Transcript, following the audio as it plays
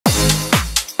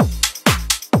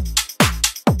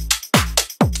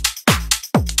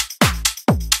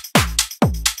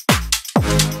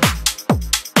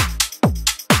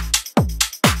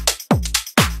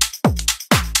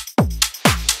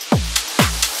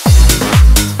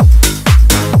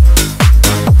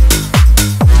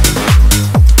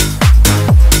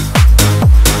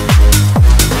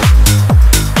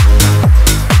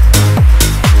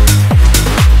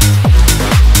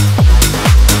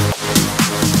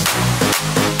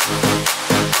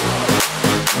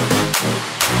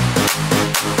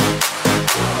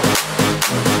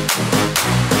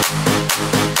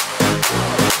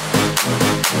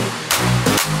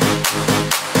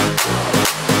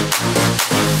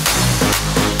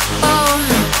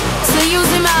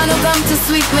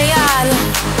sweep me yard,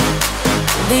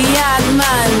 the yard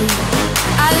man.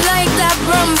 I like that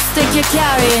broomstick you're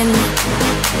carrying.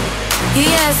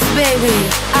 Yes, baby,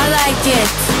 I like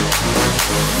it.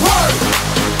 Word.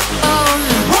 Oh,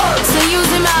 Word. so use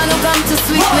the man who come to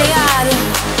sweep me yard,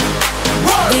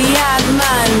 the yard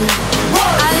man.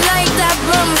 I like that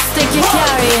broomstick you're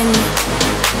carrying.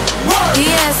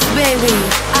 Yes, baby,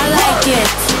 I like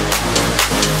it.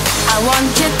 I want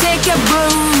you to take a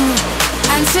broom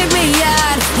and sweep me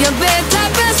yard. You better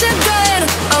brush it good,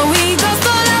 or we go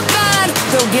fall apart.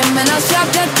 Don't give me no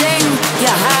sugar thing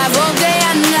you have all day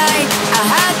and night. I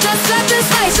had to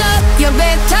satisfy, so you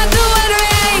better do it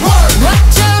right. What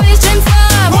you reaching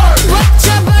for? What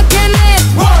you bucking it?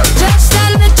 Just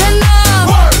stand it to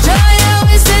know. Try you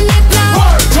wasting it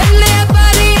now. Tell your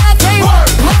body I think.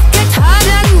 Work it hard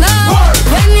and now.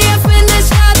 When you finish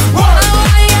that, I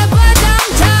want you put down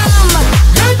time.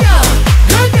 Good go,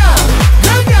 good go,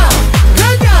 good go,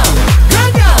 good go,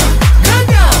 good go, good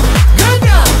go, good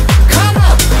go. Come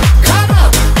up, come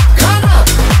up, come up,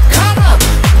 come up,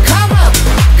 come up,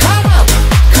 come up,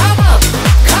 come up,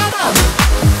 come up.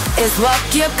 It's what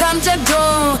you come to do.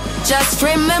 Just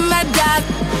remember that.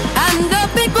 And the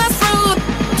big fruit,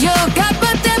 you got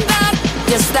put them back.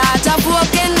 You start off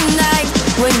walking night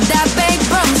with that big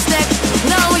broomstick.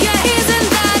 No, you isn't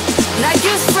that. Like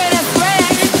you spread a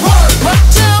bread. What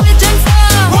you waiting for?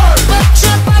 What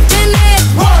you packing it?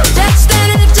 Just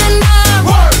stand it to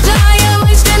know. Try you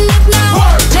wasting it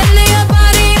now. Tell your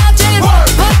body out it.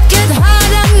 Work it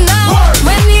hard and now.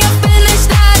 When you finish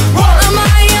that, I'm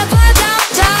on your put down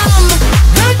time.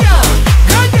 Good go,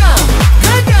 good go,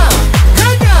 good go,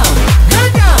 good go,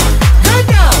 good go, good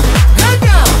go, good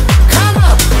go. Come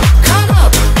up, come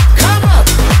up, come up,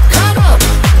 come up,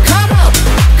 come up,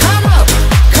 come up,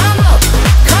 come up,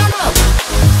 come up.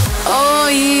 Oh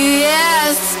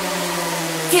yes,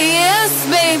 yes,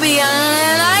 baby,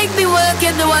 I like the work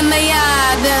you do on my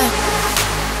yard.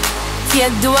 You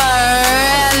do a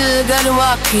real good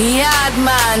work, yard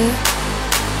man.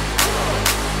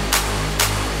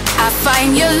 I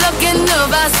find you looking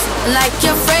nervous, like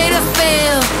you're afraid to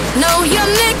fail. No,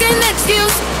 you're making an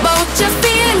excuse about your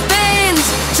feeling pains.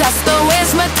 Just don't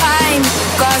waste my time,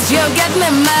 cause you get me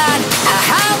mad. I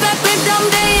have a big dumb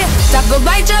day, that go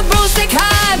bite your broomstick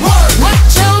hard.